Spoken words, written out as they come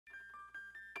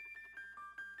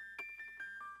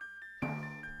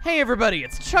Hey everybody,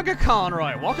 it's Chugga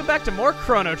Conroy. Welcome back to more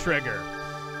Chrono Trigger.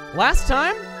 Last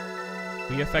time,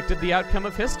 we affected the outcome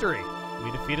of history. We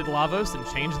defeated Lavos and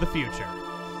changed the future.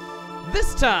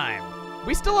 This time,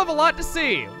 we still have a lot to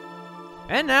see.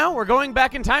 And now, we're going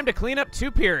back in time to clean up 2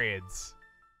 periods.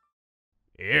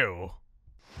 Ew.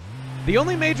 The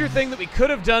only major thing that we could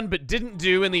have done but didn't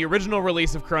do in the original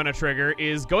release of Chrono Trigger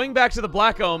is going back to the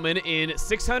Black Omen in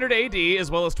 600 AD as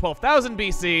well as 12,000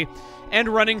 BC and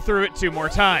running through it 2 more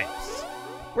times.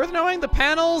 Worth knowing, the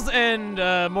panels and,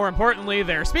 more importantly,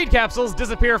 their speed capsules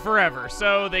disappear forever,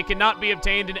 so they cannot be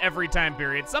obtained in every time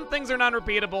period. Some things are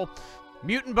non-repeatable.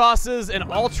 Mutant bosses and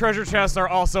all treasure chests are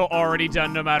also already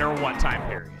done no matter what time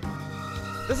period.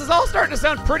 This is all starting to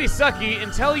sound pretty sucky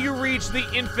until you reach the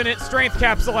infinite strength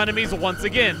capsule enemies once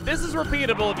again. This is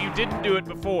repeatable if you didn't do it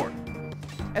before.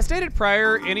 As stated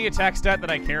prior, any attack stat that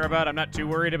I care about, I'm not too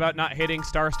worried about not hitting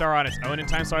Star on its own in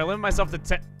time, so I limited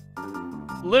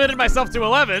myself to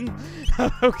 11.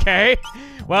 Okay.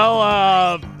 Well,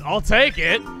 I'll take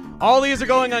it. All these are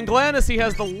going on Glenn, as he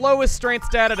has the lowest strength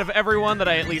stat out of everyone that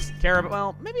I at least care about.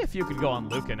 Well, maybe a few could go on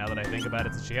Luca now that I think about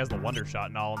it, since she has the Wonder Shot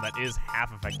and all, and that is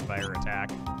half affected by her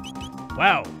attack.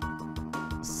 Wow.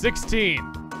 16.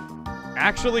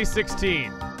 Actually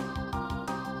 16.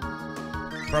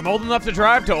 From old enough to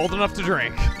drive to old enough to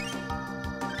drink.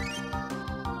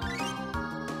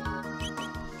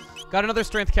 Got another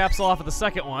strength capsule off of the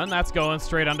second one. That's going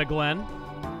straight onto Glenn.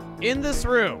 In this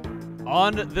room,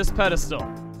 on this pedestal,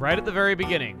 right at the very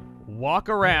beginning, walk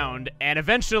around, and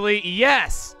eventually,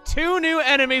 yes, 2 new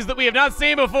enemies that we have not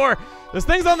seen before. Those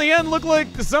things on the end look like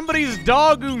somebody's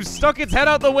dog who stuck its head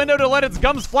out the window to let its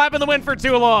gums flap in the wind for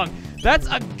too long. That's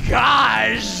a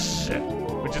gosh,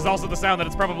 which is also the sound that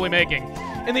it's probably making.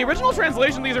 In the original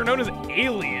translation, these are known as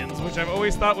aliens, which I've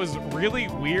always thought was really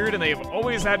weird, and they've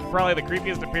always had probably the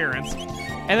creepiest appearance.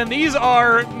 And then these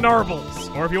are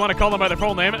Narbles, or if you want to call them by their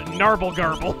full name, Narble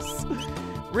Garbles.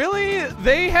 Really,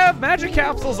 they have magic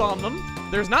capsules on them.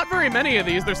 There's not very many of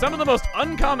these. They're some of the most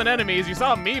uncommon enemies. You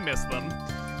saw me miss them.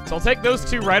 So I'll take those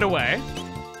 2 right away.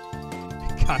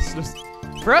 Gosh,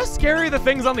 for how scary the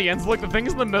things on the ends look, the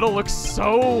things in the middle look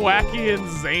so wacky and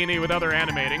zany with how they're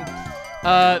animating.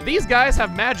 These guys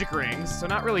have magic rings, so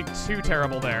not really too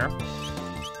terrible there.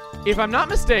 If I'm not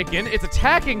mistaken, it's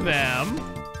attacking them.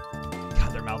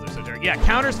 God, their mouths are so dirty. Yeah,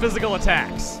 counters physical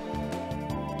attacks.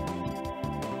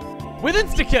 With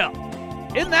insta-kill.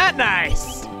 Isn't that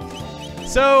nice?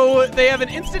 So, they have an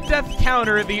instant death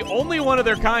counter, the only one of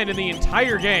their kind in the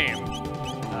entire game.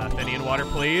 Finian water,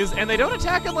 please. And they don't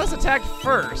attack unless attacked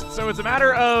first, so it's a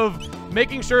matter of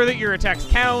making sure that your attacks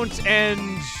count and,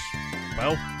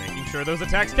 well, making sure those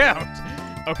attacks count.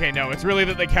 Okay, no, it's really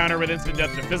that they counter with instant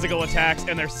death to physical attacks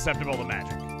and they're susceptible to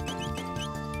magic.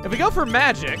 If we go for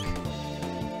magic,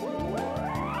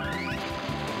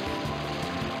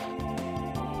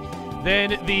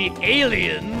 then the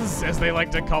aliens, as they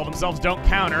like to call themselves, don't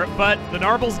counter, but the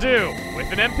Narbles do,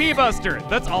 with an MP Buster.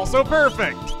 That's also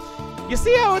perfect. You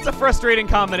see how it's a frustrating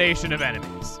combination of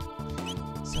enemies.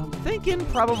 So I'm thinking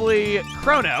probably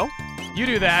Chrono. You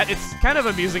do that. It's kind of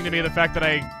amusing to me the fact that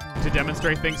I, to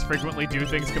demonstrate things, frequently do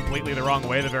things completely the wrong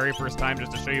way the very first time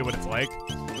just to show you what it's like.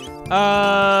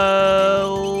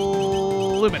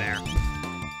 Luminaire.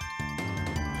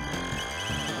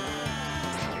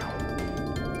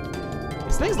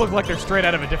 These things look like they're straight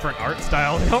out of a different art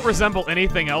style. They don't resemble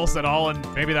anything else at all,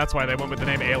 and maybe that's why they went with the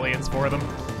name Aliens for them.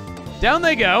 Down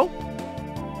they go.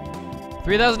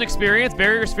 3,000 experience,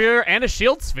 barrier sphere, and a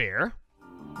shield sphere.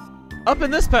 Up in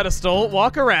this pedestal,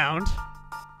 walk around,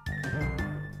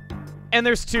 and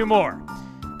there's 2 more.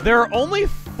 There are only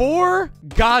 4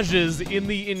 Gajas in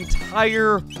the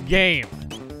entire game.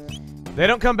 They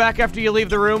don't come back after you leave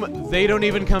the room. They don't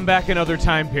even come back in other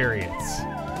time periods.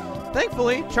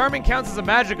 Thankfully, Charming counts as a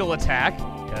magical attack,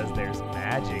 because there's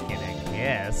magic in it,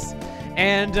 yes.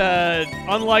 And,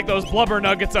 unlike those blubber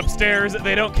nuggets upstairs,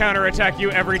 they don't counterattack you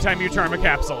every time you charm a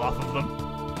capsule off of them.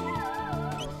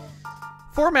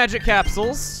 4 magic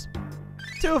capsules.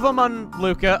 2 of them on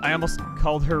Luca. I almost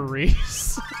called her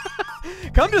Reese.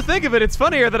 Come to think of it, it's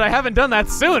funnier that I haven't done that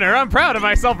sooner. I'm proud of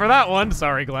myself for that one.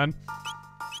 Sorry, Glenn.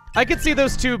 I could see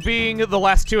those 2 being the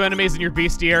last 2 enemies in your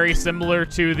bestiary, similar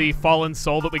to the fallen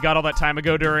soul that we got all that time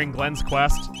ago during Glenn's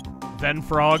quest. Then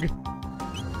Frog.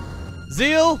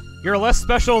 Zeal, you're less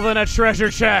special than a treasure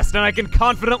chest, and I can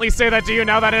confidently say that to you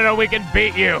now that I know we can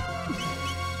beat you.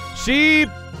 She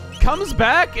comes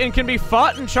back and can be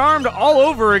fought and charmed all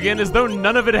over again as though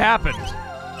none of it happened.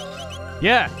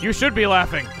 Yeah, you should be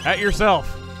laughing at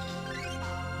yourself.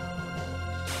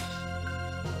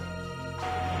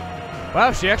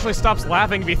 Wow, she actually stops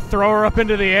laughing if you throw her up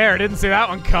into the air. Didn't see that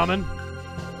one coming.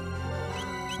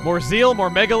 More Zeal, more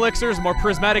Mega Elixirs, more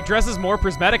Prismatic Dresses, more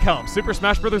Prismatic Helms. Super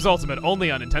Smash Bros. Ultimate,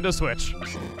 only on Nintendo Switch.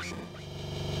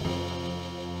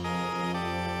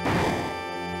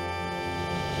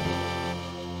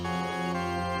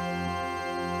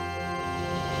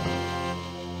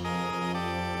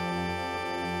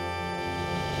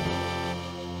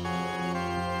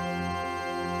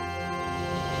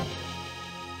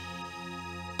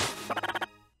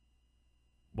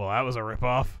 Well, that was a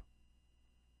ripoff.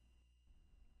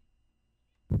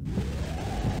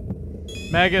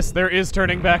 Magus, there is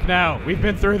turning back now. We've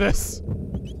been through this.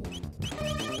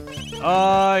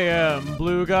 I am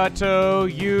Blue Gato.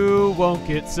 You won't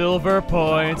get silver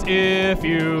points. If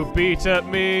you beat up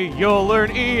me, you'll learn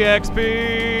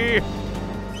EXP.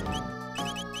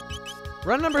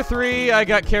 Run number 3, I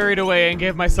got carried away and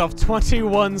gave myself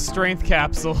 21 strength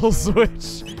capsules,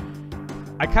 which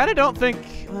I kind of don't think.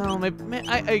 Well, maybe,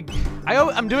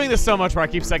 I'm doing this so much where I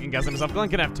keep second guessing myself. Glenn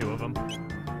can have 2 of them.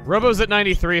 Robo's at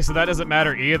 93, so that doesn't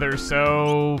matter either.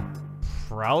 So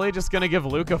probably just gonna give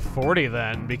Luca 40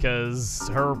 then, because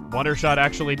her Wonder Shot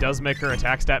actually does make her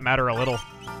attack stat matter a little.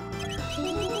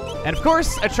 And of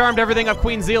course, I charmed everything up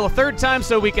Queen Zeal a 3rd time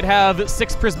so we could have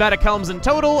 6 Prismatic Helms in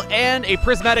total and a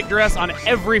Prismatic Dress on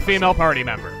every female party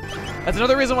member. That's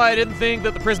another reason why I didn't think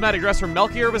that the Prismatic Dress from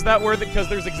Melchior was that worth it, because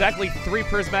there's exactly 3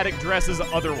 Prismatic Dresses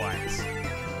otherwise.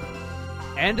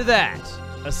 And that,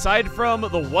 aside from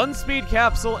the 1 speed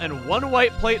capsule and 1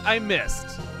 white plate I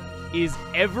missed, is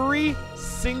every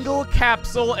single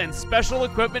capsule and special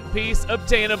equipment piece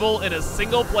obtainable in a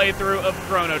single playthrough of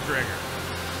Chrono Trigger.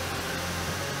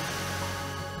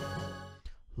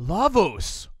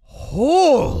 Lavos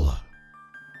Hole.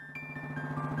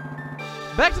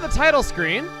 Back to the title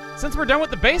screen. Since we're done with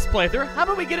the base playthrough, how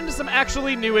about we get into some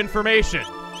actually new information?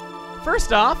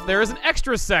 First off, there is an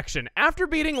extras section. After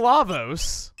beating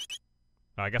Lavos,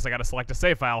 I guess I gotta select a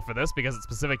save file for this because it's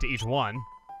specific to each one.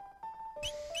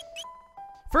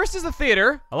 First is the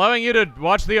theater, allowing you to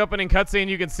watch the opening cutscene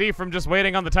you can see from just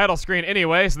waiting on the title screen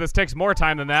anyway, so this takes more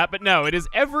time than that. But no, it is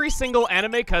every single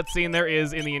anime cutscene there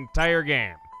is in the entire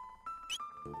game.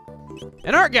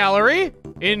 An art gallery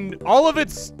in all of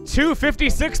its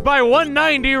 256 by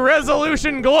 190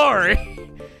 resolution glory.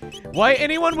 Why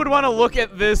anyone would want to look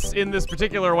at this in this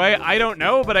particular way, I don't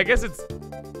know, but I guess it's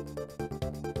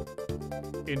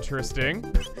interesting.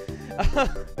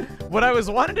 What I was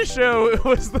wanting to show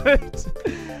was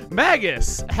that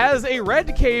Magus has a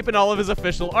red cape in all of his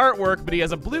official artwork, but he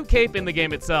has a blue cape in the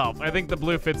game itself. I think the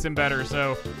blue fits him better,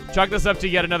 so chalk this up to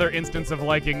yet another instance of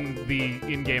liking the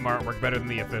in-game artwork better than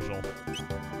the official.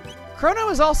 Chrono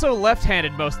is also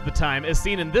left-handed most of the time, as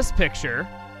seen in this picture,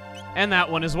 and that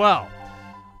one as well.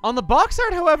 On the box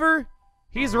art, however,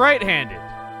 he's right-handed.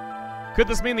 Could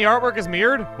this mean the artwork is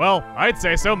mirrored? Well, I'd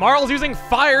say so. Marl's using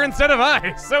fire instead of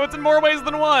ice, so it's in more ways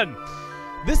than one.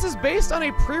 This is based on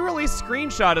a pre-release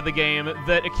screenshot of the game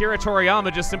that Akira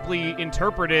Toriyama just simply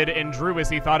interpreted and drew as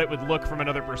he thought it would look from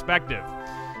another perspective.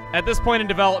 At this point in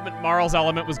development, Marl's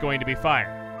element was going to be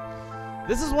fire.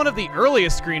 This is one of the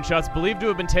earliest screenshots believed to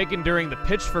have been taken during the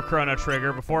pitch for Chrono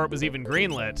Trigger before it was even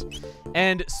greenlit.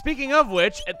 And speaking of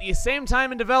which, at the same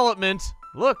time in development,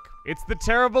 look, it's the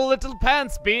terrible little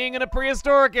pants being in a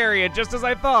prehistoric area, just as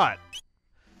I thought.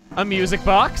 A music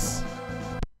box,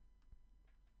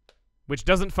 which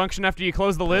doesn't function after you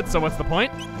close the lid, so what's the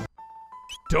point?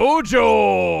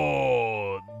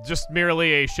 Dojo! Just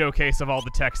merely a showcase of all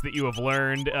the techs that you have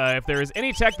learned. If there is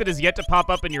any tech that is yet to pop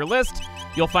up in your list,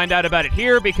 you'll find out about it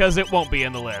here because it won't be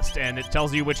in the list, and it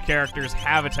tells you which characters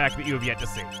have a tech that you have yet to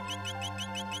see.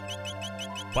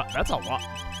 Wow, that's a lot.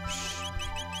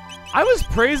 I was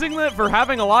praising it for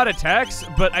having a lot of techs,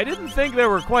 but I didn't think there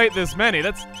were quite this many.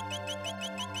 That's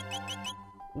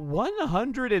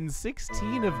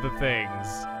 116 of the things.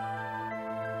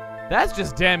 That's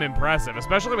just damn impressive,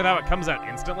 especially with how it comes out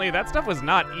instantly. That stuff was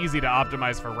not easy to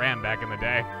optimize for RAM back in the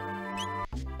day.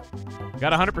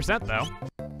 Got 100% though.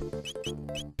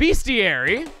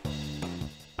 Bestiary,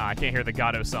 I can't hear the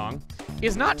Gato song,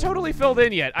 is not totally filled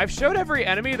in yet. I've showed every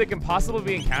enemy that can possibly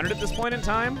be encountered at this point in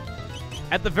time.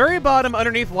 At the very bottom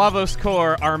underneath Lavos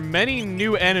Core are many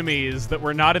new enemies that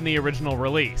were not in the original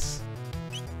release.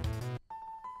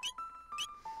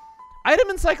 Item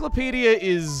Encyclopedia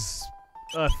is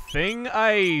a thing,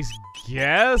 I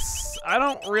guess. I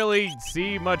don't really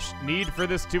see much need for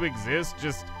this to exist.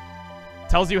 Just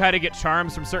tells you how to get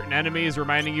charms from certain enemies,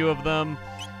 reminding you of them.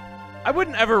 I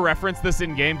wouldn't ever reference this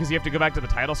in-game because you have to go back to the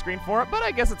title screen for it, but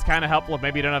I guess it's kind of helpful if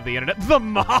maybe you don't have the internet. The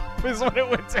mop is what it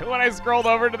went to when I scrolled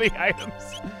over to the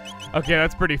items. Okay,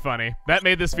 that's pretty funny. That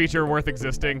made this feature worth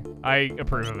existing. I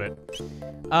approve of it.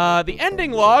 The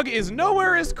ending log is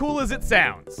nowhere as cool as it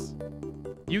sounds.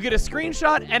 You get a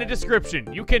screenshot and a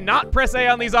description. You cannot press A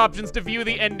on these options to view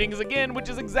the endings again, which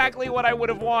is exactly what I would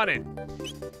have wanted.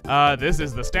 This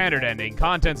is the standard ending.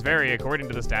 Contents vary according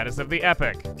to the status of the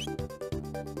epic.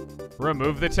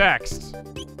 Remove the text.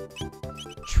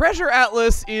 Treasure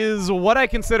Atlas is what I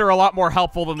consider a lot more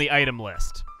helpful than the item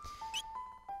list.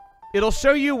 It'll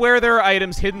show you where there are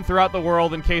items hidden throughout the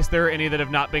world in case there are any that have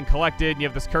not been collected, and you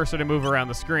have this cursor to move around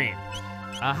the screen.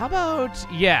 How about,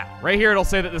 yeah, right here it'll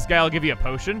say that this guy will give you a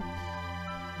potion.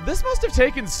 This must have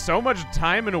taken so much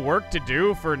time and work to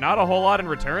do for not a whole lot in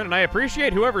return, and I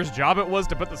appreciate whoever's job it was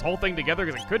to put this whole thing together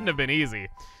because it couldn't have been easy.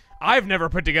 I've never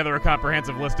put together a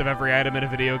comprehensive list of every item in a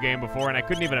video game before, and I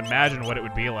couldn't even imagine what it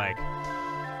would be like.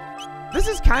 This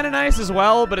is kind of nice as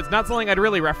well, but it's not something I'd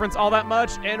really reference all that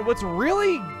much, and what's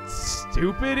really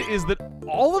stupid is that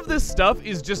all of this stuff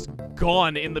is just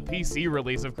gone in the PC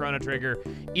release of Chrono Trigger,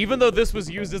 even though this was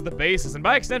used as the basis, and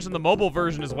by extension the mobile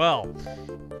version as well.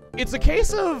 It's a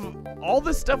case of all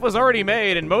this stuff was already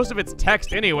made, and most of it's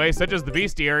text anyway, such as the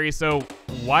bestiary, so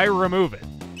why remove it?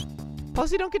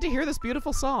 Plus, you don't get to hear this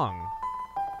beautiful song.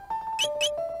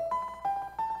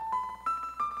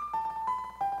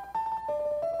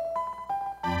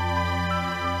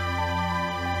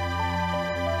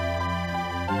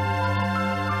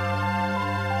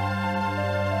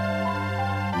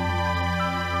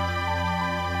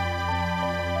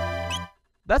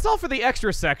 That's all for the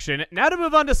extra section. Now to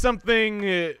move on to something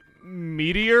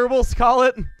meatier, we'll call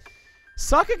it.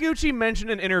 Sakaguchi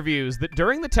mentioned in interviews that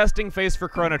during the testing phase for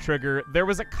Chrono Trigger, there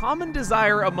was a common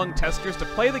desire among testers to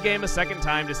play the game a second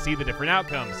time to see the different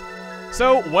outcomes.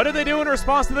 So, what did they do in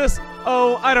response to this?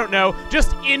 Oh, I don't know.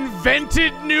 Just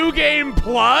invented New Game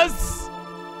Plus?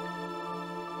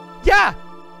 Yeah!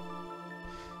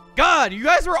 God, you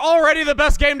guys were already the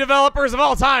best game developers of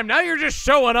all time. Now you're just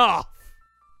showing off.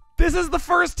 This is the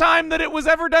first time that it was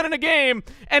ever done in a game,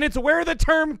 and it's where the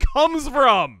term comes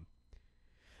from.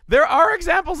 There are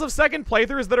examples of second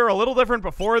playthroughs that are a little different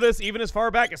before this, even as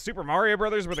far back as Super Mario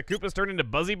Bros. Where the Koopas turned into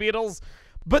Buzzy Beetles.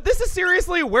 But this is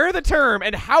seriously where the term,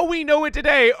 and how we know it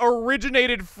today,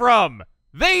 originated from.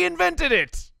 They invented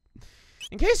it!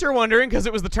 In case you're wondering, because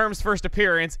it was the term's first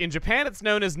appearance, in Japan it's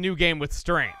known as New Game with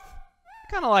Strength.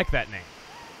 I kinda like that name.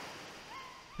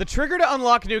 The trigger to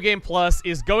unlock New Game Plus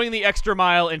is going the extra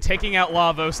mile and taking out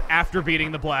Lavos after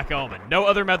beating the Black Omen. No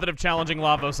other method of challenging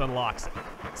Lavos unlocks it,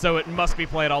 so it must be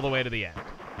played all the way to the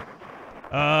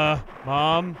end.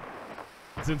 Mom?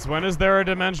 Since when is there a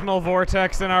dimensional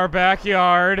vortex in our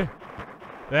backyard?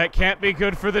 That can't be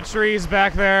good for the trees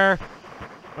back there.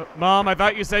 Mom, I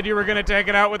thought you said you were gonna take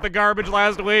it out with the garbage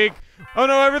last week. Oh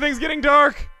no, everything's getting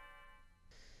dark!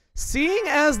 Seeing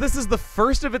as this is the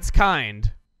first of its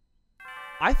kind,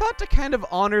 I thought to kind of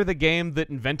honor the game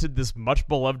that invented this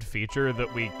much-beloved feature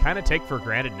that we kind of take for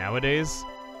granted nowadays,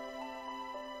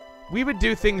 we would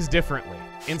do things differently.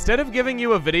 Instead of giving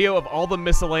you a video of all the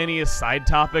miscellaneous side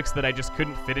topics that I just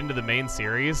couldn't fit into the main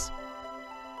series,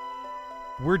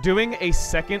 we're doing a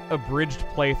second abridged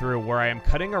playthrough where I am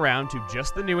cutting around to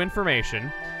just the new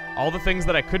information, all the things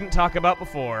that I couldn't talk about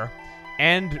before,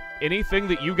 and anything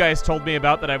that you guys told me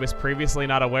about that I was previously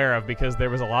not aware of because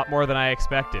there was a lot more than I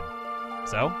expected.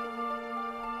 So,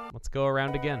 let's go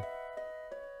around again.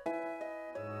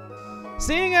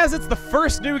 Seeing as it's the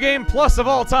first New Game Plus of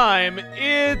all time,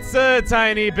 it's a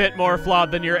tiny bit more flawed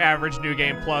than your average New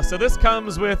Game Plus, so this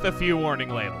comes with a few warning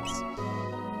labels.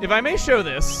 If I may show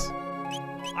this,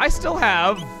 I still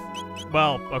have,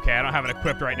 well, okay, I don't have it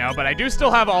equipped right now, but I do still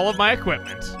have all of my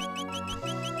equipment.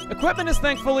 Equipment is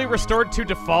thankfully restored to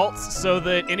defaults so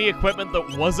that any equipment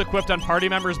that was equipped on party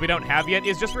members we don't have yet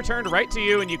is just returned right to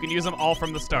you and you can use them all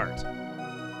from the start.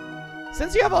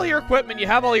 Since you have all your equipment, you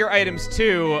have all your items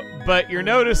too, but you're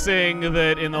noticing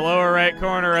that in the lower right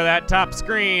corner of that top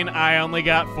screen, I only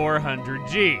got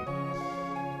 400G.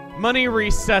 Money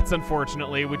resets,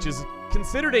 unfortunately, which is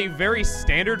considered a very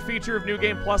standard feature of New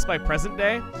Game Plus by present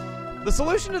day. The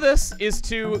solution to this is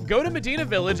to go to Medina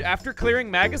Village after clearing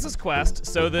Magus's quest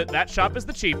so that that shop is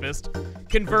the cheapest,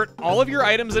 convert all of your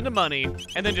items into money,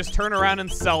 and then just turn around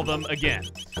and sell them again.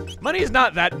 Money is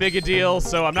not that big a deal,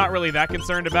 so I'm not really that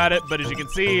concerned about it, but as you can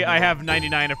see, I have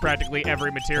 99 of practically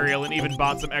every material and even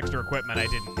bought some extra equipment I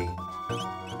didn't need.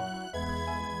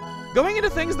 Going into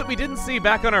things that we didn't see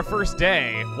back on our first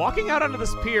day, walking out onto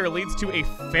this pier leads to a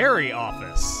ferry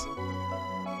office.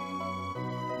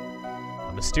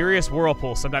 I'm mysterious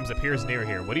whirlpool sometimes appears near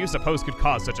here. What do you suppose could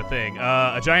cause such a thing?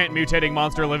 A giant mutating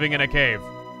monster living in a cave.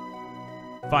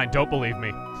 Fine, don't believe me.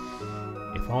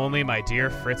 If only my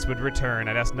dear Fritz would return.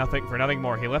 I'd ask nothing for nothing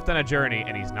more. He left on a journey,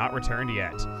 and he's not returned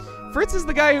yet. Fritz is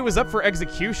the guy who was up for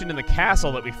execution in the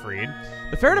castle that we freed.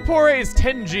 The fare to Pore is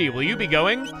 10G. Will you be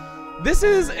going? This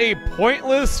is a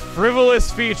pointless,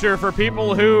 frivolous feature for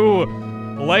people who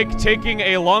like taking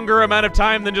a longer amount of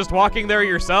time than just walking there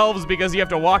yourselves, because you have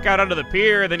to walk out onto the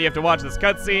pier, then you have to watch this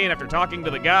cutscene after talking to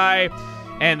the guy,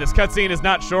 and this cutscene is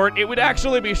not short. It would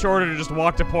actually be shorter to just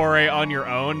walk to Pore on your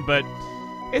own, but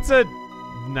it's a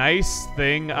nice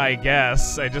thing, I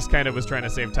guess. I just kind of was trying to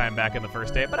save time back in the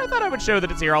first day, but I thought I would show that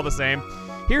it's here all the same.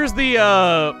 Here's the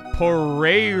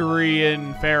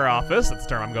Porerian Fair Office. That's the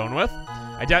term I'm going with.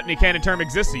 I doubt any canon term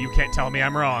exists, so you can't tell me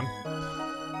I'm wrong.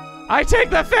 I take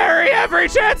the ferry every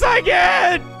chance I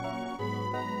get!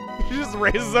 She just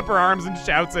raises up her arms and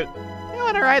shouts it. I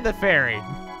want to ride the ferry.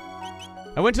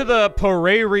 I went to the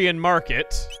Porerian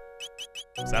market.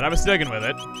 Said I was sticking with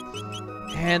it.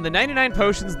 And the 99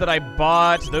 potions that I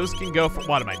bought, those can go for...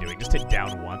 What am I doing? Just hit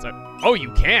down once. Oh,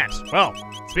 you can't. Well,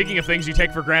 speaking of things you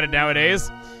take for granted nowadays,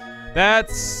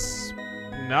 that's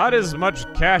not as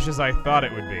much cash as I thought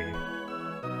it would be.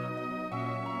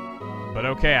 But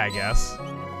okay, I guess.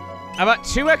 I bought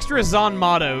 2 extra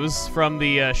Zonmatos from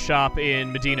the shop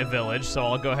in Medina Village, so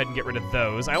I'll go ahead and get rid of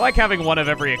those. I like having one of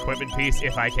every equipment piece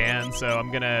if I can, so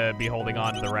I'm gonna be holding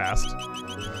on to the rest.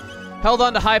 Held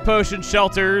on to high potions,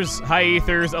 shelters, high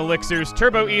ethers, elixirs,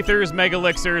 turbo ethers, mega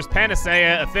elixirs,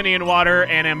 panacea, Athenian water,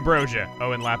 and ambrosia.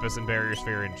 Oh, and lapis and barrier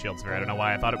sphere and shield sphere. I don't know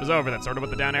why I thought it was over. That's sort of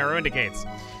what the down arrow indicates.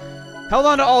 Held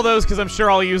on to all those because I'm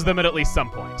sure I'll use them at least some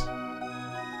point.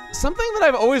 Something that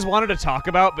I've always wanted to talk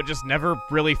about, but just never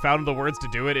really found the words to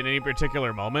do it in any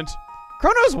particular moment.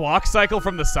 Chrono's walk cycle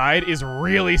from the side is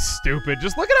really stupid.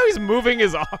 Just look at how he's moving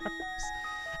his arms.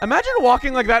 Imagine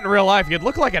walking like that in real life. You'd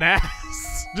look like an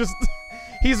ass. Just,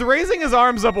 he's raising his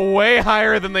arms up way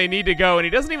higher than they need to go, and he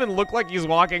doesn't even look like he's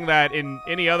walking that in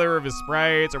any other of his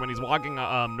sprites or when he's walking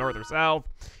north or south.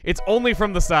 It's only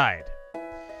from the side.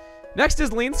 Next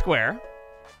is Lean Square.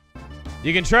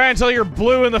 You can try until you're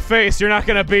blue in the face. You're not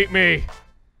gonna beat me.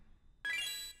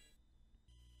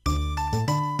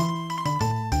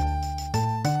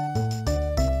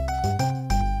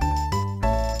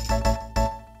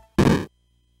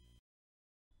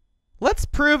 Let's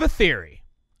prove a theory.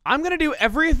 I'm gonna do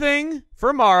everything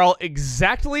for Marl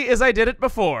exactly as I did it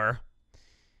before,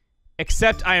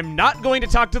 except I am not going to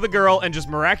talk to the girl and just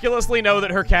miraculously know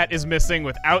that her cat is missing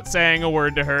without saying a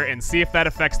word to her and see if that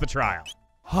affects the trial.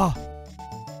 Huh.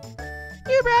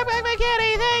 You brought back my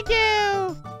kitty, thank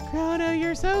you! Chrono,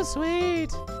 you're so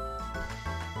sweet.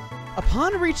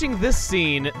 Upon reaching this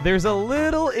scene, there's a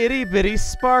little itty-bitty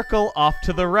sparkle off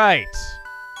to the right.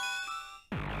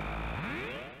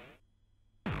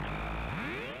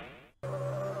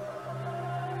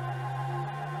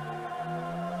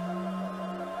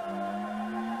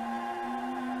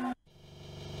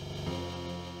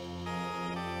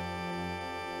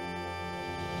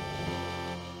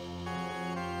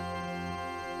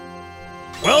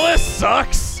 Well, this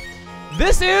sucks!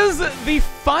 This is the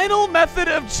final method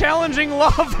of challenging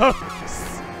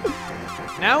Lavos.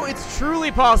 Now it's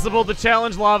truly possible to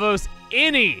challenge Lavos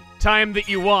any time that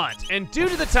you want, and due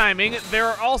to the timing, there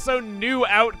are also new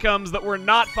outcomes that were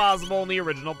not possible in the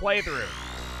original playthrough.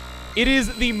 It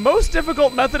is the most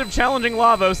difficult method of challenging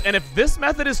Lavos, and if this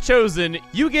method is chosen,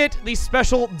 you get the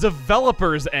special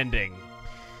developer's ending.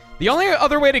 The only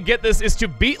other way to get this is to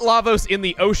beat Lavos in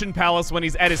the Ocean Palace when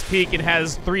he's at his peak and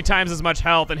has 3 times as much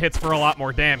health and hits for a lot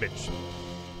more damage.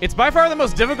 It's by far the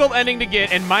most difficult ending to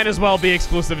get and might as well be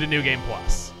exclusive to New Game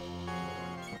Plus.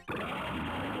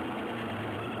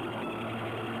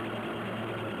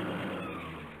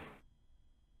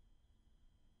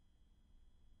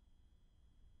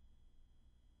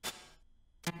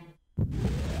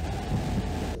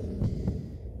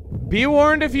 Be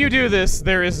warned, if you do this,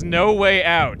 there is no way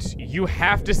out. You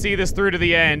have to see this through to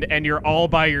the end, and you're all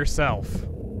by yourself.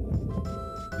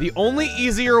 The only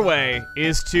easier way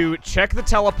is to check the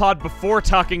telepod before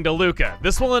talking to Luca.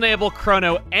 This will enable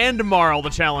Chrono and Marl to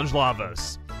challenge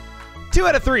Lavos. 2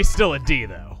 out of 3 still a D,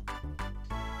 though.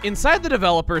 Inside the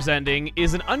developer's ending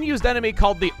is an unused enemy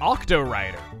called the Octo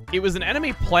Rider. It was an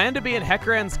enemy planned to be in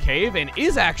Hecaran's cave and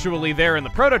is actually there in the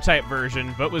prototype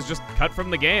version, but was just cut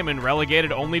from the game and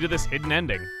relegated only to this hidden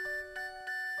ending.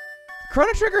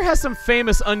 Chrono Trigger has some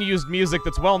famous unused music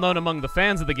that's well known among the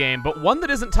fans of the game, but one that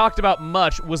isn't talked about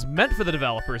much was meant for the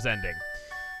developer's ending.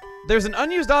 There's an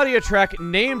unused audio track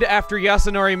named after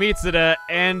Yasunori Mitsuda,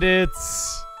 and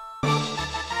it's...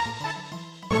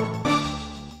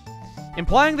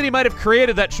 implying that he might have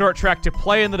created that short trek to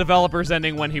play in the developer's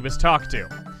ending when he was talked to.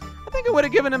 I think it would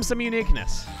have given him some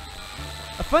uniqueness.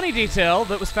 A funny detail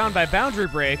that was found by Boundary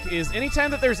Break is anytime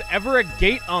that there's ever a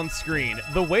gate on screen,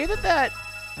 the way that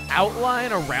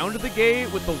outline around the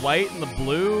gate with the white and the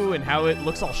blue and how it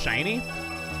looks all shiny,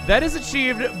 that is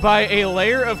achieved by a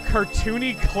layer of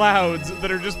cartoony clouds that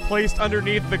are just placed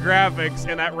underneath the graphics,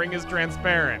 and that ring is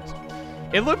transparent.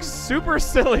 It looks super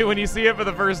silly when you see it for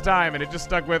the first time, and it just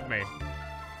stuck with me.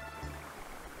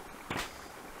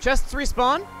 Chests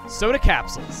respawn, so do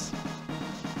capsules.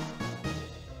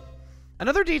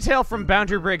 Another detail from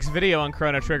Boundary Break's video on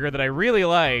Chrono Trigger that I really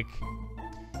like,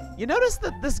 you notice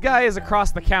that this guy is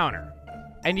across the counter,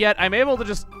 and yet I'm able to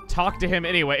just talk to him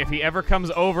anyway if he ever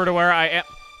comes over to where I am.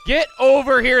 Get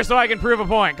over here so I can prove a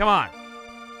point. Come on.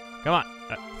 Come on.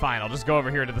 Fine, I'll just go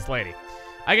over here to this lady.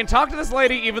 I can talk to this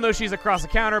lady even though she's across the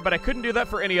counter, but I couldn't do that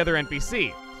for any other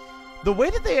NPC. The way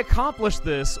that they accomplished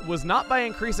this was not by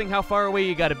increasing how far away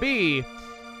you gotta be,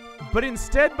 but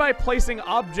instead by placing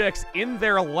objects in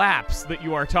their laps that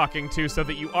you are talking to so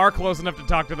that you are close enough to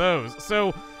talk to those.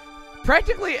 So,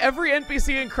 practically every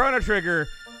NPC in Chrono Trigger,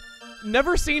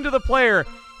 never seen to the player,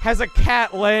 has a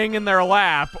cat laying in their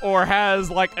lap or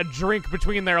has, like, a drink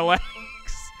between their legs.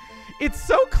 It's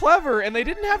so clever, and they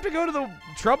didn't have to go to the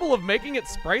trouble of making it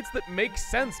sprites that make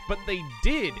sense, but they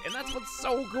did, and that's what's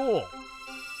so cool.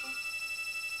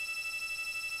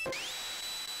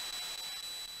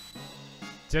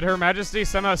 Did Her Majesty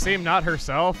somehow seem not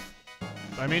herself?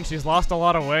 I mean, she's lost a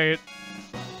lot of weight.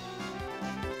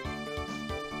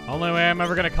 Only way I'm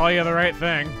ever gonna call you the right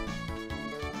thing.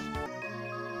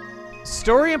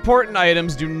 Story important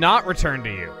items do not return to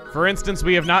you. For instance,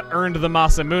 we have not earned the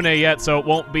Masamune yet, so it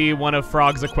won't be one of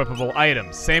Frog's equipable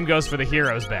items. Same goes for the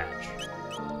Hero's Badge.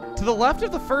 To the left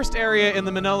of the first area in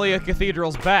the Manolia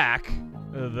Cathedral's back,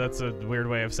 that's a weird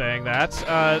way of saying that,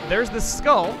 there's this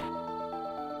skull.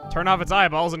 Turn off its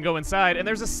eyeballs and go inside, and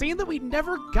there's a scene that we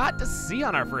never got to see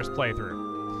on our first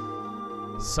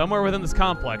playthrough. Somewhere within this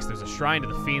complex, there's a shrine to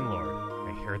the Fiend Lord.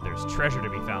 I heard there's treasure to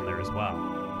be found there as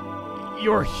well.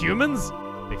 You're humans?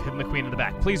 They've hidden the queen in the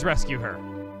back. Please rescue her.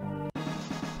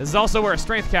 This is also where a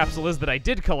strength capsule is that I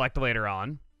did collect later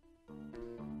on.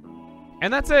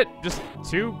 And that's it. Just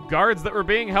 2 guards that were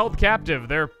being held captive.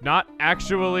 They're not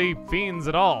actually fiends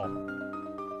at all.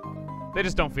 They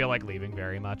just don't feel like leaving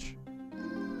very much.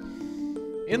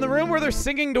 In the room where they're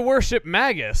singing to worship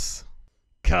Magus.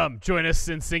 Come, join us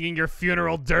in singing your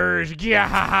funeral dirge.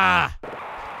 Gyahaha!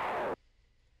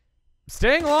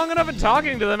 Staying long enough and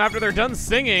talking to them after they're done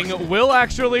singing will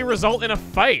actually result in a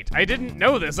fight. I didn't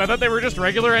know this. I thought they were just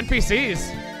regular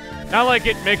NPCs. Not like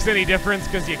it makes any difference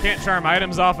because you can't charm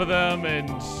items off of them and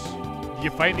you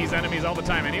fight these enemies all the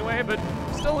time anyway, but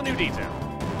still a new detail.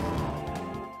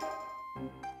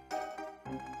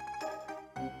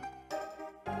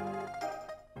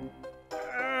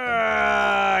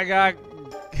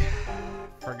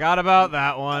 Forgot about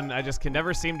that one. I just can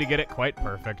never seem to get it quite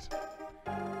perfect.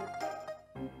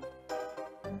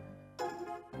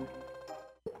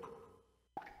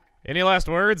 Any last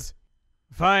words?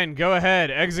 Fine, go ahead.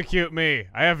 Execute me.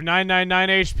 I have 999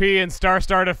 HP and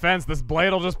star defense. This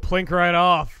blade will just plink right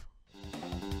off.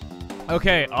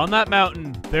 Okay, on that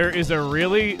mountain, there is a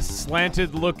really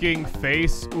slanted-looking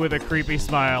face with a creepy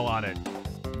smile on it.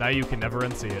 Now you can never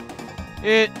unsee it.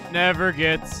 It never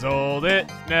gets old, it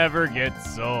never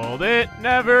gets old, it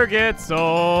never gets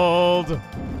old.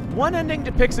 One ending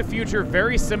depicts a future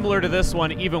very similar to this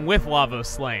one, even with Lavos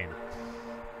slain.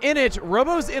 In it,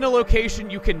 Robo's in a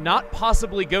location you cannot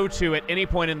possibly go to at any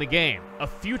point in the game, a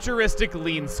futuristic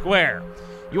lean square.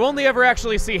 You only ever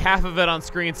actually see half of it on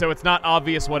screen, so it's not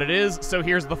obvious what it is, so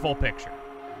here's the full picture.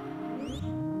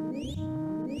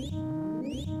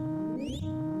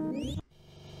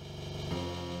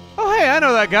 Oh hey, I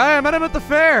know that guy, I met him at the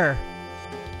fair!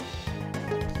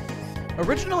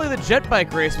 Originally, the jet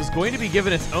bike race was going to be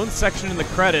given its own section in the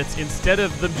credits instead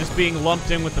of them just being lumped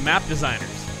in with the map designers.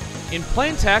 In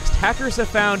plain text, hackers have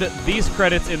found these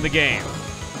credits in the game.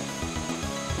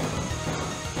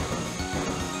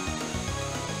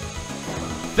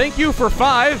 Thank you for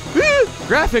 5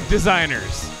 graphic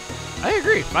designers. I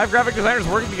agree, 5 graphic designers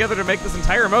working together to make this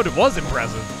entire mode was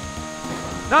impressive.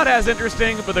 Not as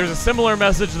interesting, but there's a similar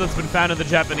message that's been found in the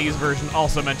Japanese version,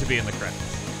 also meant to be in the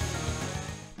credits.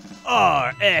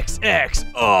 RXXR!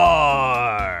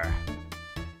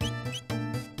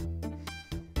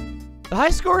 The high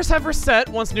scores have reset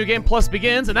once New Game Plus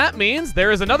begins, and that means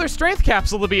there is another strength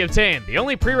capsule to be obtained. The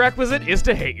only prerequisite is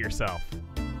to hate yourself.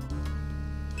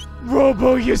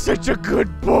 Robo, you're such a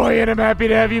good boy, and I'm happy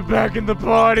to have you back in the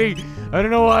party. I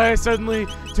don't know why I suddenly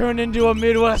turned into a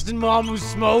Midwestern mom who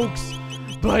smokes,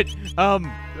 but,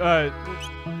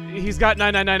 he's got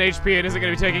 999 HP and isn't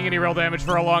going to be taking any real damage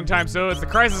for a long time, so it's the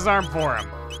crisis arm for him.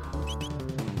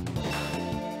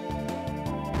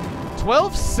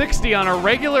 1260 on a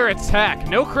regular attack,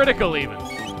 no critical even.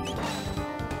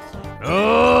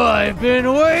 Oh, I've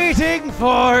been waiting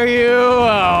for you.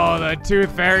 Oh, the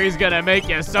Tooth Fairy's gonna make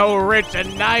you so rich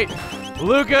tonight.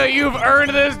 Luca, you've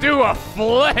earned this. Do a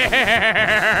flare.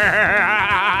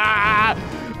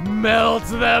 Melt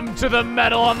them to the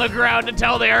metal on the ground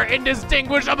until they are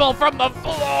indistinguishable from the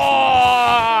floor.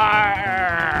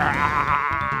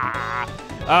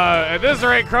 At this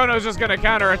rate, Chrono's just gonna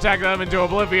counterattack them into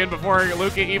oblivion before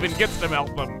Luca even gets to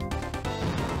melt them.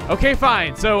 Okay,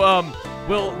 fine. So,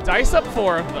 we'll dice up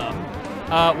 4 of them.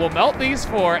 We'll melt these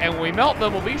 4, and when we melt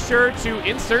them, we'll be sure to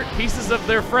insert pieces of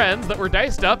their friends that were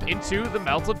diced up into the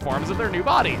melted forms of their new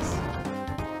bodies.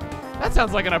 That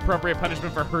sounds like an appropriate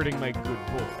punishment for hurting my good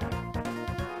boy.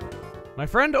 My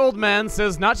friend Old Man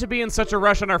says not to be in such a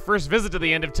rush on our first visit to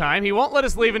the end of time. He won't let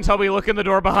us leave until we look in the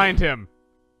door behind him.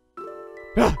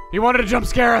 He wanted to jump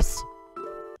scare us.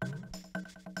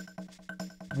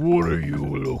 What are you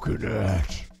looking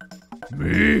at?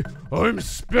 Me? I'm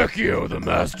Specchio, the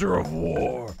Master of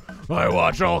War. I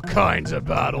watch all kinds of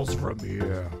battles from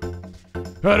here.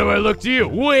 How do I look to you?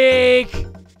 Wake!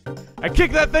 I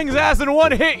kicked that thing's ass in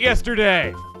 1 hit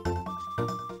yesterday.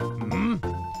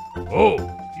 Oh,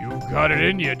 you've got it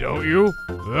in you, don't you?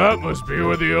 That must be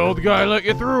where the old guy let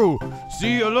you through.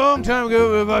 See, a long time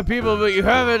ago with my people, but you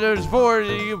have it, there's 4,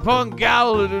 you punk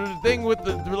gal, the thing with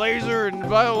the laser, and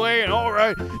by the way, and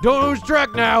alright, don't lose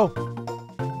track now.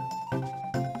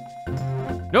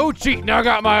 No cheating, I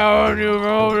got my own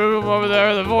room over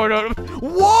there, the 4.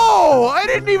 Whoa! I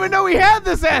didn't even know he had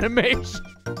this animation.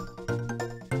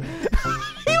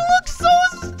 He looks so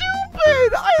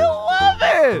stupid! I love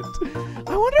it!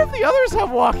 I wonder if the others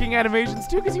have walking animations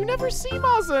too, because you never see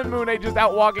Masa and Moon just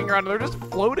out walking around. They're just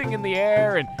floating in the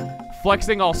air and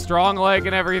flexing all strong leg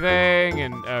and everything,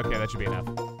 and okay, that should be enough.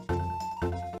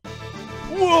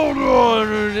 Well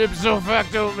done, ipso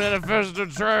facto manifesto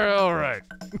trial, alright.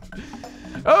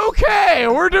 Okay,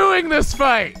 we're doing this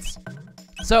fight.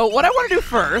 So what I want to do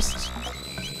first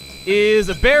is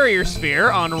a barrier sphere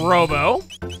on Robo.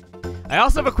 I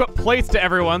also have equipped plates to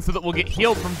everyone so that we'll get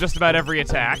healed from just about every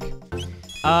attack.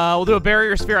 We'll do a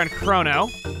barrier sphere on Chrono.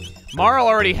 Marl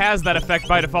already has that effect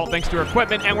by default thanks to her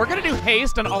equipment, and we're gonna do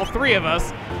haste on all 3 of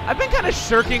us. I've been kind of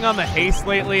shirking on the haste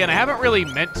lately, and I haven't really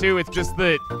meant to. It's just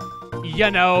that, you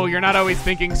know, you're not always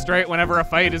thinking straight whenever a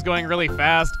fight is going really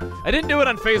fast. I didn't do it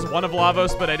on phase 1 of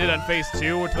Lavos, but I did on phase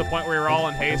 2, to the point where we were all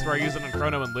in haste, where I used it on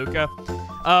Chrono and Luca.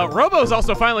 Robo's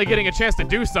also finally getting a chance to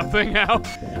do something now.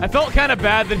 I felt kind of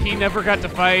bad that he never got to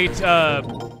fight,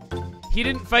 he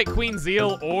didn't fight Queen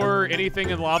Zeal or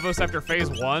anything in Lavos after phase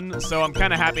 1, so I'm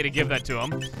kind of happy to give that to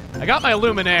him. I got my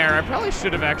Luminaire. I probably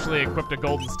should have actually equipped a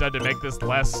Golden Stud to make this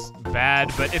less bad,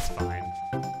 but it's fine.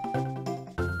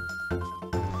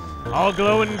 All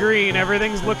glowing green,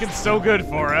 everything's looking so good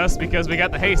for us because we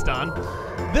got the haste on.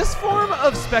 This form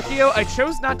of Specchio, I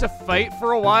chose not to fight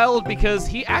for a while because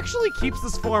he actually keeps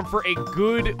this form for a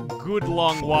good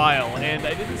long while, and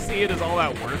I didn't see it as all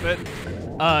that worth it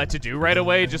to do right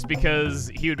away just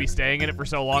because he would be staying in it for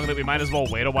so long that we might as well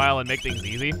wait a while and make things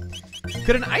easy.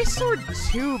 Could an Ice Sword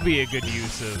 2 be a good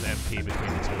use of MP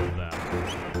between the 2 of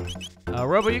them?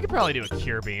 Robo, you could probably do a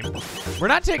Cure Beam. We're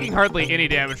not taking hardly any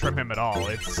damage from him at all.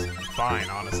 It's fine,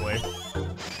 honestly.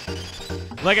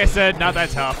 Like I said, not that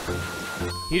tough.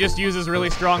 He just uses really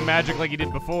strong magic like he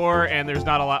did before, and there's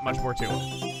not a lot much more to him.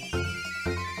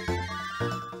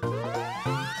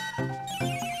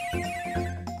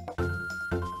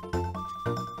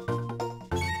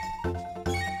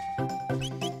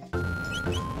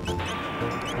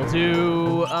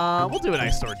 We'll do an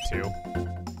Ice Sword 2.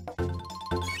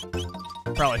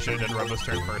 Probably should have done Robo's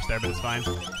turn first there, but it's fine.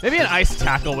 Maybe an Ice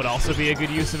Tackle would also be a good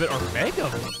use of it, or Mega.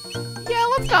 Yeah,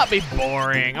 let's not be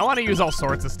boring. I want to use all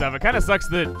sorts of stuff. It kind of sucks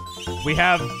that we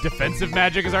have defensive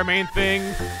magic as our main thing.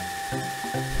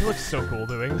 He looks so cool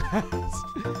doing that.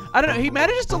 I don't know, he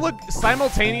manages to look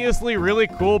simultaneously really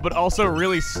cool, but also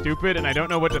really stupid, and I don't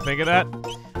know what to think of that.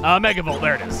 Megavolt,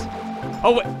 there it is.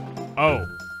 Oh, wait. Oh.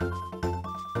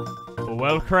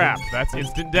 Well, crap. That's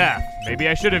instant death. Maybe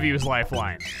I should have used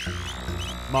Lifeline.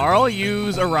 Marl,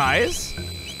 use Arise.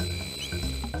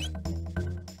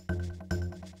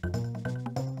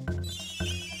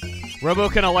 Robo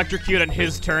can electrocute on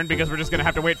his turn because we're just going to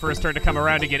have to wait for his turn to come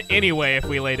around again anyway if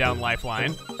we lay down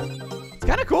Lifeline. It's kind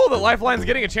kind of cool that Lifeline's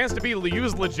getting a chance to be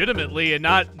used legitimately and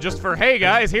not just for, hey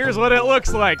guys, here's what it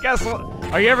looks like. Guess what?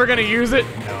 Are you ever gonna use it?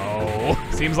 No.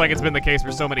 Seems like it's been the case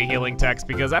for so many healing techs,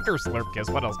 because after Slurp Kiss,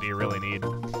 what else do you really need?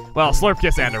 Well, Slurp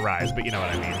Kiss and a Rise, but you know what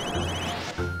I mean.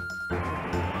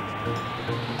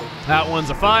 That one's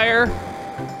a fire,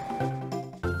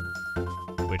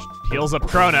 which heals up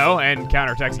Chrono and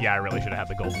counterattacks. Yeah, I really should have had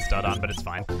the golden stud on, but it's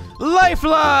fine.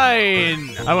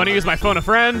 Lifeline! I want to use my phone a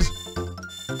friend.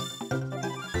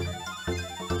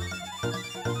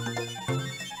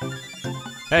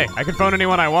 Hey, I can phone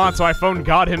anyone I want, so I phoned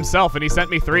God himself, and he sent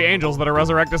me 3 angels that'll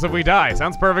resurrect us if we die.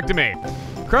 Sounds perfect to me.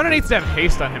 Chrono needs to have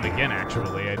haste on him again,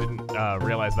 actually. I didn't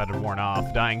realize that had worn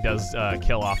off. Dying does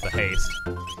kill off the haste.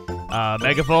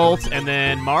 Megavolt, and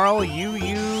then Marl, you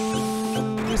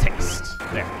use haste.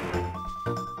 There.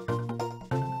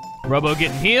 Robo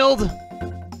getting healed.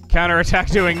 Counterattack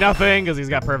doing nothing, because he's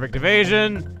got perfect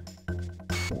evasion.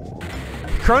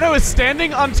 Chrono is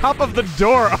standing on top of the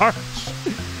door arch.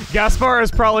 Gaspar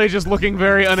is probably just looking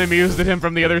very unamused at him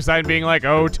from the other side, being like,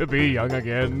 oh, to be young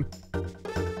again.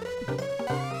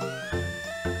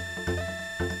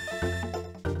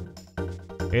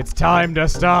 It's time to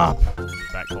stop.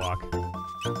 Back clock.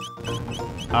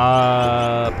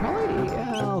 Probably,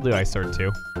 yeah, I'll do Ice Sword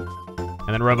too.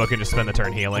 And then Robo can just spend the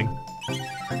turn healing.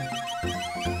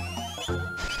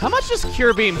 How much does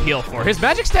Cure Beam heal for? His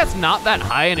magic stat's not that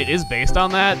high, and it is based on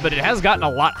that, but it has gotten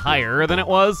a lot higher than it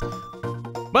was.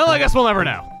 Well, I guess we'll never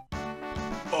know.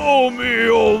 Oh me,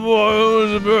 oh boy, it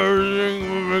was embarrassing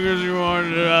because you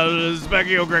wanted to have this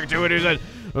Specchio gratuity said,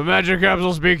 a magic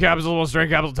capsule, speed capsule, one strength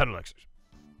capsule, 10 elixirs.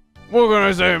 What can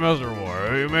I say, Master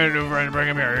War? You made a new friend, bring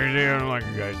him here. I don't like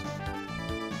you guys.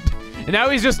 And now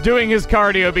he's just doing his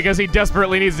cardio because he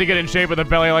desperately needs to get in shape with a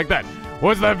belly like that.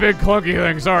 What's that big clunky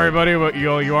thing? Sorry, buddy, but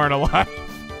you aren't alive.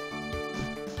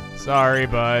 Sorry,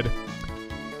 bud.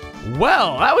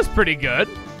 Well, that was pretty good.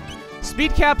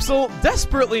 Speed Capsule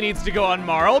desperately needs to go on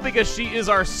Marl because she is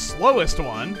our slowest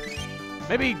one.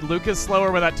 Maybe Luke is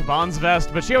slower with that Taban's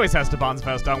Vest, but she always has Taban's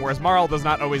Vest on, whereas Marl does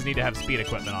not always need to have speed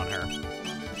equipment on her.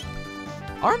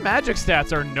 Our magic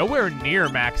stats are nowhere near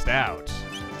maxed out.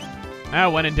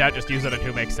 When in doubt, just use it on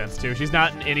who makes sense to. She's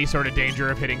not in any sort of danger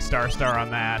of hitting Star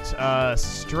on that.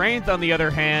 Strength, on the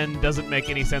other hand, doesn't make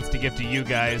any sense to give to you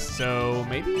guys, so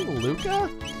maybe Luca?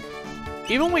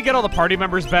 Even when we get all the party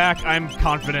members back, I'm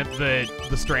confident that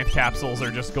the strength capsules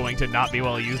are just going to not be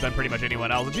well used on pretty much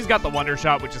anyone else. And she's got the Wonder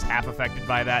Shot, which is half affected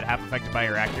by that, half affected by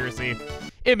her accuracy.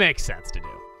 It makes sense to do.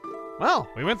 Well,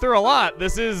 we went through a lot.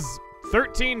 This is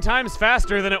 13 times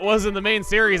faster than it was in the main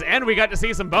series, and we got to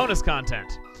see some bonus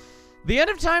content. The End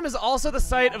of Time is also the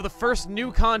site of the first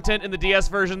new content in the DS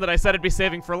version that I said I'd be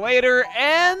saving for later,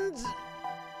 and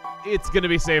it's going to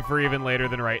be saved for even later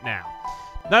than right now.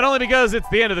 Not only because it's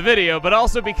the end of the video, but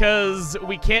also because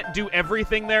we can't do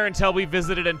everything there until we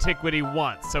visited Antiquity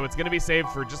once, so it's going to be saved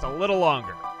for just a little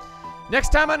longer.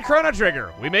 Next time on Chrono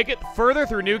Trigger, we make it further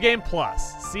through New Game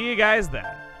Plus. See you guys then.